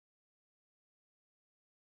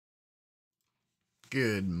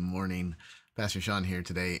Good morning. Pastor Sean here.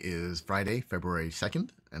 Today is Friday, February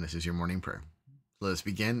 2nd, and this is your morning prayer. Let us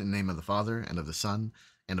begin in the name of the Father, and of the Son,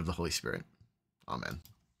 and of the Holy Spirit. Amen.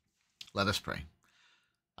 Let us pray.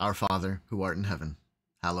 Our Father, who art in heaven,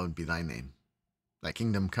 hallowed be thy name. Thy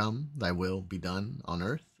kingdom come, thy will be done on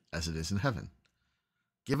earth as it is in heaven.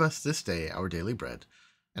 Give us this day our daily bread,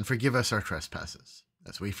 and forgive us our trespasses,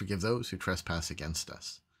 as we forgive those who trespass against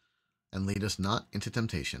us. And lead us not into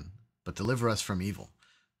temptation, but deliver us from evil.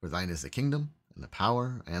 For thine is the kingdom, and the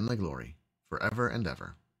power, and the glory, forever and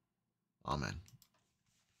ever. Amen.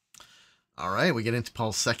 All right, we get into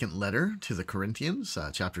Paul's second letter to the Corinthians,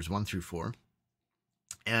 chapters 1 through 4.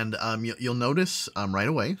 And you'll notice right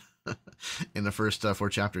away in the first 4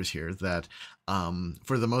 chapters here that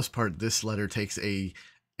for the most part, this letter takes a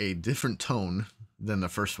different tone than the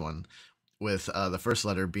first one, with the first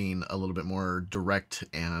letter being a little bit more direct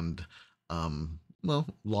and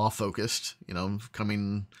law-focused,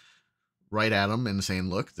 coming right at them and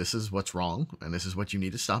saying, look, this is what's wrong, and this is what you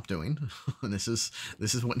need to stop doing, and this is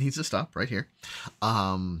what needs to stop right here.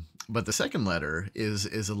 But the second letter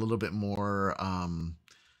is a little bit more,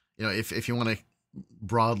 if you want to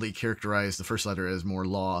broadly characterize the first letter as more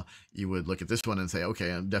law, you would look at this one and say,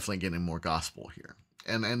 okay, I'm definitely getting more gospel here.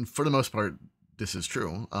 And for the most part, this is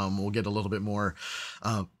true. We'll get a little bit more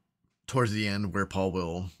towards the end where Paul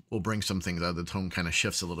will bring some things out. The tone kind of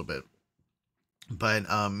shifts a little bit, but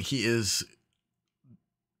he is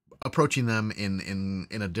approaching them in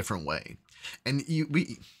a different way. And you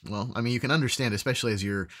can understand, especially as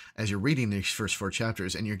you're reading these first 4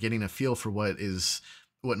 chapters and you're getting a feel for what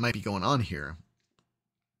might be going on here,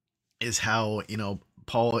 is how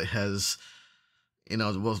Paul has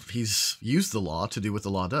he's used the law to do what the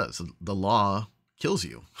law does. The law kills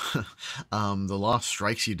you. The law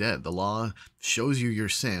strikes you dead. The law shows you your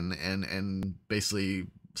sin and basically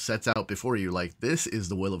sets out before you, like, this is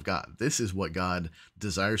the will of God. This is what God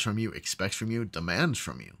desires from you, expects from you, demands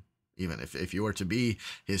from you. Even if you are to be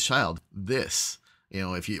his child,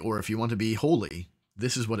 if you want to be holy,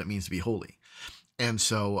 this is what it means to be holy. And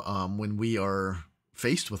so when we are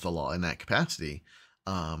faced with the law in that capacity,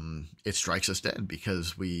 it strikes us dead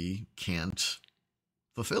because we can't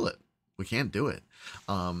fulfill it. We can't do it.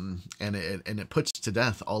 And it puts to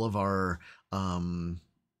death all of our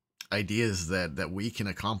ideas that we can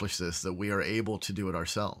accomplish this, that we are able to do it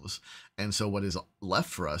ourselves. And so what is left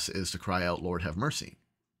for us is to cry out, Lord, have mercy.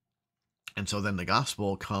 And so then the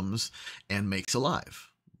gospel comes and makes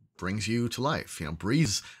alive, brings you to life,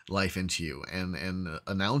 breathes life into you, and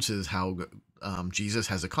announces how Jesus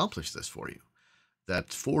has accomplished this for you.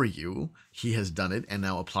 That for you, he has done it and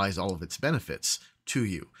now applies all of its benefits to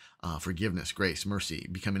you. Forgiveness, grace, mercy,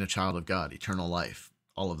 becoming a child of God, eternal life,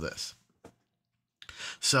 all of this.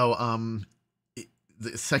 So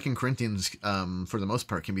the 2 Corinthians, for the most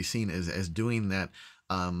part, can be seen as doing that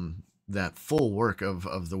full work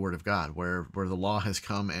of the Word of God, where the law has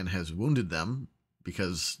come and has wounded them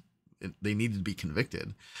because they needed to be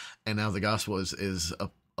convicted. And now the gospel is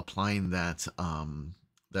applying that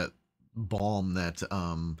balm, that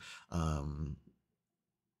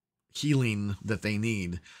healing that they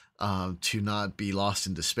need to not be lost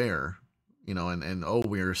in despair, and oh,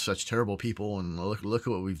 we're such terrible people, and look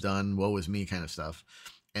at what we've done, woe is me kind of stuff.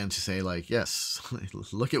 And to say, like, yes,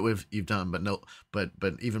 look at what you've done, but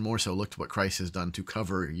even more so, look to what Christ has done to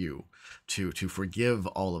cover you, to forgive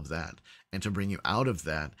all of that, and to bring you out of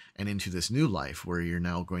that and into this new life where you're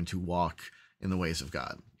now going to walk in the ways of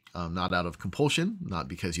God. Not out of compulsion, not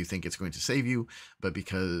because you think it's going to save you, but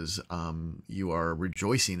because you are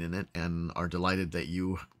rejoicing in it and are delighted that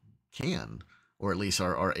you can, or at least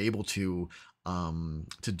are able to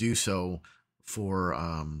do so for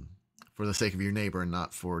the sake of your neighbor and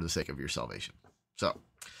not for the sake of your salvation. So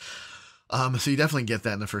you definitely get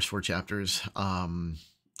that in the first 4 chapters.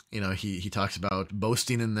 He talks about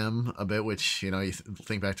boasting in them a bit, which, you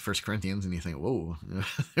think back to 1 Corinthians and you think, whoa,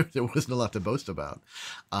 there wasn't a lot to boast about.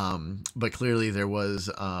 But clearly there was,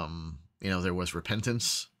 there was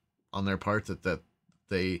repentance on their part, that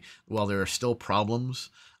they, while there are still problems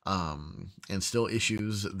and still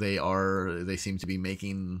issues, they seem to be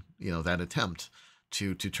making, that attempt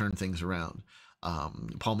to turn things around.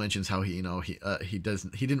 Paul mentions how he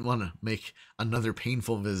didn't want to make another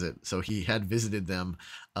painful visit, so he had visited them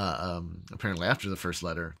apparently after the first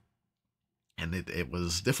letter, and it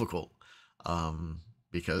was difficult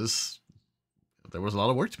because there was a lot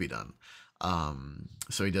of work to be done.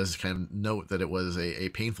 So he does kind of note that it was a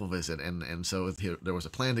painful visit, and so there was a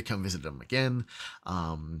plan to come visit him again,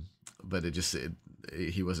 but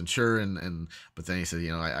he wasn't sure, but then he said,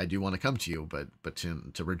 I do want to come to you, but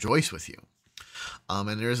to rejoice with you.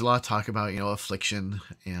 And there's a lot of talk about, affliction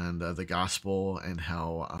and the gospel, and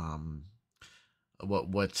how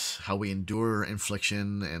how we endure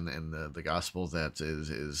infliction, and the gospel that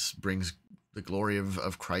is brings the glory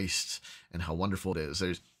of Christ, and how wonderful it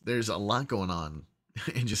is. There's a lot going on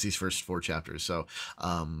in just these first four chapters. So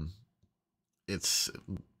um, it's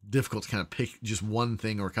difficult to kind of pick just one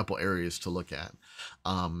thing or a couple areas to look at.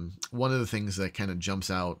 One of the things that kind of jumps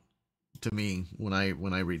out to me when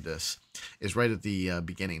I read this is right at the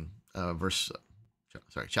beginning,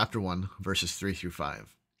 chapter 1, verses 3 through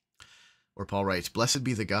 5, where Paul writes, "Blessed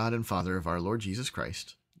be the God and Father of our Lord Jesus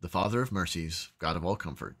Christ, the Father of mercies, God of all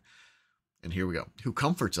comfort." And here we go. "Who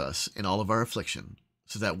comforts us in all of our affliction,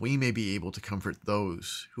 so that we may be able to comfort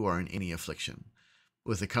those who are in any affliction,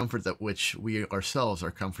 with the comfort that which we ourselves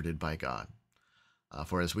are comforted by God.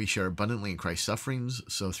 For as we share abundantly in Christ's sufferings,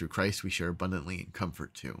 so through Christ we share abundantly in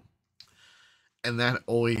comfort too." And that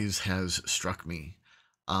always has struck me,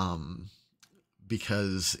 um,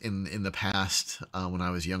 because in the past, when I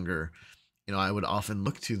was younger, I would often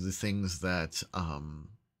look to the things that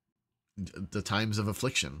the times of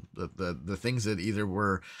affliction, the things that either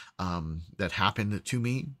were that happened to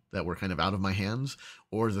me that were kind of out of my hands,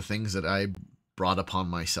 or the things that I brought upon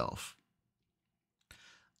myself,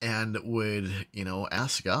 and would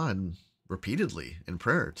ask God repeatedly in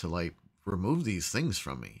prayer to like remove these things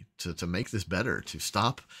from me, to make this better, to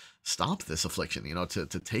stop this affliction, to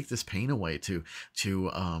take this pain away, to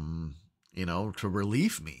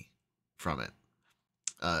relieve me from it,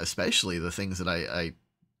 especially the things that I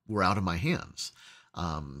were out of my hands.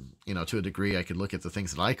 To a degree, I could look at the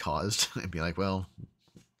things that I caused and be like, well,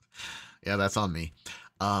 yeah, that's on me.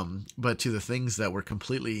 But to the things that were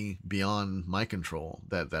completely beyond my control,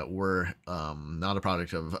 that were not a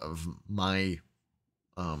product of my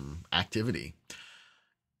activity,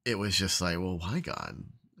 it was just like, well, why, God?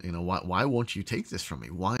 Why won't you take this from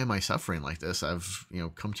me? Why am I suffering like this? I've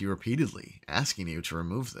come to you repeatedly asking you to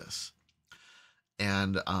remove this.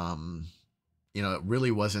 And it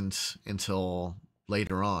really wasn't until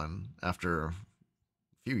later on, after a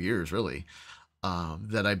few years really,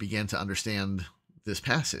 that I began to understand this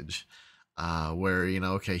passage, where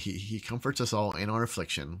okay, he comforts us all in our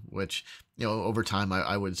affliction, which over time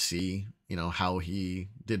I would see how he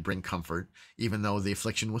did bring comfort, even though the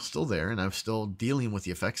affliction was still there and I was still dealing with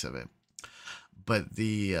the effects of it. But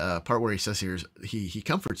the part where he says here is he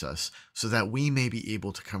comforts us so that we may be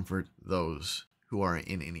able to comfort those who are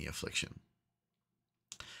in any affliction.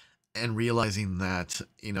 And realizing that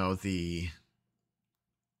the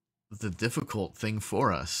difficult thing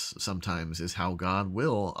for us sometimes is how God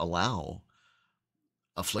will allow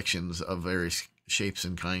afflictions of various shapes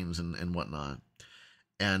and kinds and whatnot.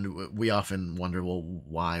 And we often wonder, well,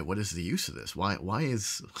 why? What is the use of this? Why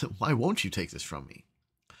why won't you take this from me?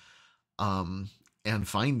 And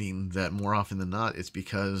finding that more often than not, it's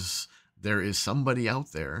because there is somebody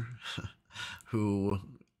out there who,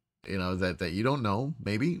 that you don't know,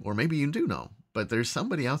 maybe, or maybe you do know, but there's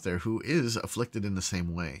somebody out there who is afflicted in the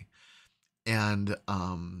same way. And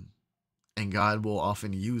God will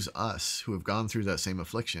often use us who have gone through that same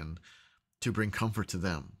affliction to bring comfort to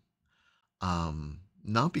them.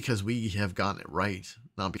 Not because we have gotten it right,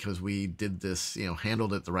 not because we did this,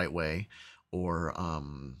 handled it the right way, or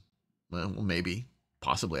well, maybe,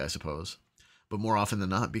 possibly, I suppose, but more often than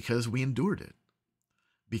not, because we endured it,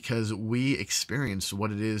 because we experienced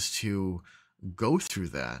what it is to go through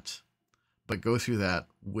that, but go through that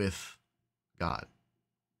with God,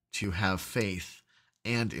 to have faith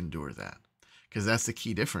and endure that. Because that's the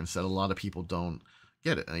key difference that a lot of people don't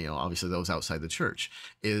get it. Obviously those outside the church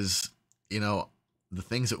is, the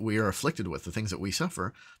things that we are afflicted with, the things that we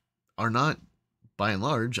suffer, are not, by and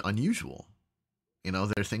large, unusual.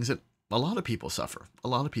 They're things that a lot of people suffer, a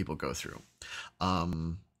lot of people go through.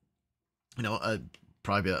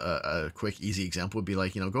 Probably a quick, easy example would be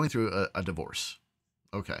like, going through a divorce.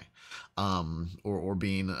 Okay. Or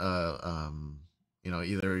being,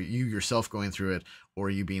 either you yourself going through it, or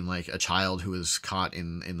you being like a child who is caught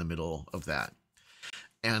in the middle of that.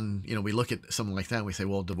 And, we look at something like that and we say,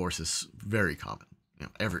 well, divorce is very common.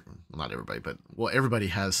 Not everybody, but everybody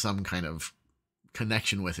has some kind of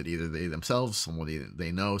connection with it, either they themselves, somebody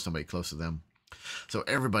they know, somebody close to them. So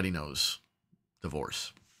everybody knows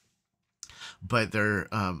divorce. But they're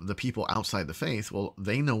the people outside the faith, well,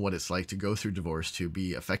 they know what it's like to go through divorce, to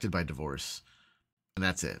be affected by divorce, and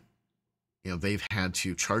that's it. They've had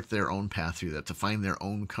to chart their own path through that to find their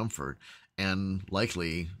own comfort, and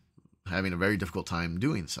likely having a very difficult time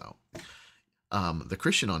doing so. The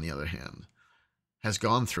Christian, on the other hand, has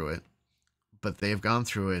gone through it, but they have gone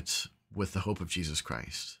through it with the hope of Jesus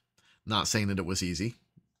Christ. Not saying that it was easy,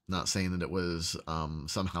 Not saying that it was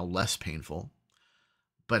somehow less painful,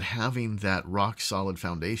 but having that rock solid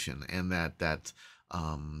foundation and that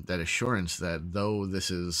assurance that though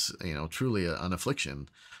this is truly an affliction,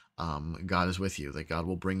 God is with you, that God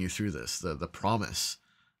will bring you through this, the promise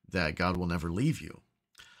that God will never leave you.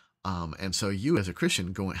 And so you as a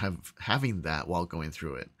Christian having that while going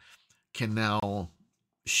through it can now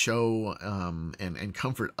show and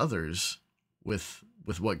comfort others with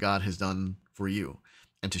what God has done for you,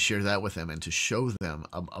 and to share that with them and to show them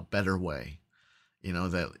a better way.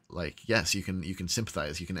 That, like, yes, you can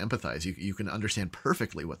sympathize, you can empathize, you can understand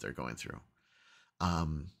perfectly what they're going through.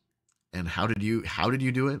 And how did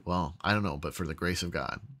you do it? Well, I don't know, but for the grace of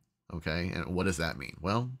God. Okay, and what does that mean?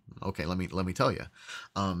 Well, okay, let me tell you.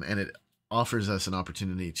 And it offers us an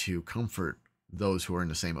opportunity to comfort those who are in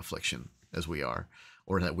the same affliction as we are,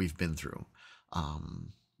 or that we've been through.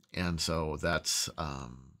 And so that's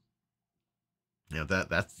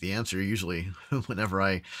that's the answer usually whenever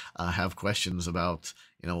I have questions about,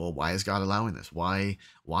 well, why is God allowing this? Why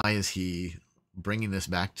is He bringing this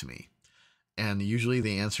back to me? And usually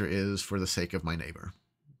the answer is for the sake of my neighbor,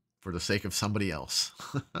 for the sake of somebody else.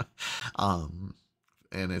 um,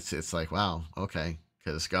 and it's like, wow, okay,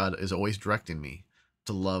 because God is always directing me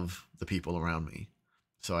to love the people around me.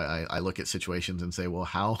 So I look at situations and say, well,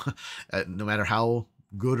 how, no matter how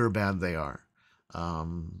good or bad they are,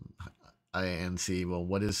 um, and see, well,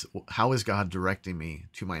 how is God directing me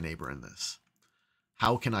to my neighbor in this?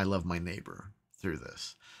 How can I love my neighbor through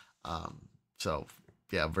this? So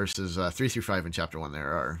yeah, verses 3 through 5 in chapter 1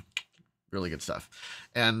 there are really good stuff.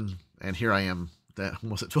 And here I am,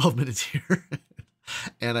 almost at 12 minutes here.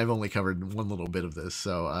 And I've only covered one little bit of this,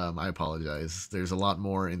 so I apologize. There's a lot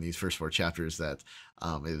more in these first 4 chapters that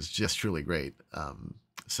is just truly great.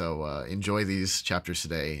 So enjoy these chapters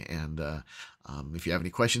today, and if you have any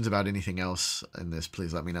questions about anything else in this,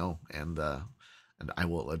 please let me know, and I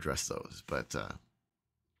will address those. But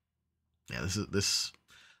yeah, this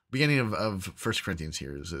beginning of 1 Corinthians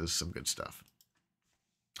here is some good stuff.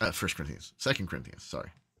 1 Corinthians, 2 Corinthians,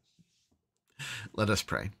 sorry. Let us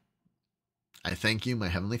pray. I thank you, my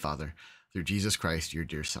heavenly Father, through Jesus Christ, your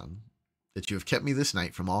dear Son, that you have kept me this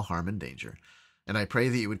night from all harm and danger, and I pray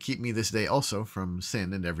that you would keep me this day also from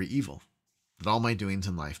sin and every evil, that all my doings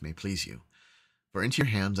in life may please you. For into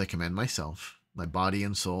your hands I commend myself, my body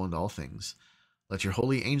and soul, and all things. Let your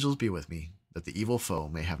holy angels be with me, that the evil foe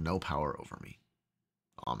may have no power over me.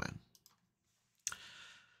 Amen.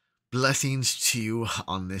 Blessings to you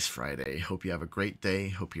on this Friday. Hope you have a great day.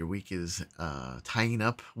 Hope your week is tying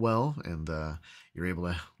up well, and you're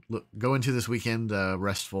able to go into this weekend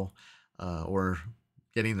restful, or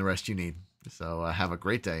getting the rest you need. So have a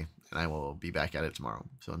great day, and I will be back at it tomorrow.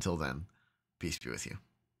 So until then, peace be with you.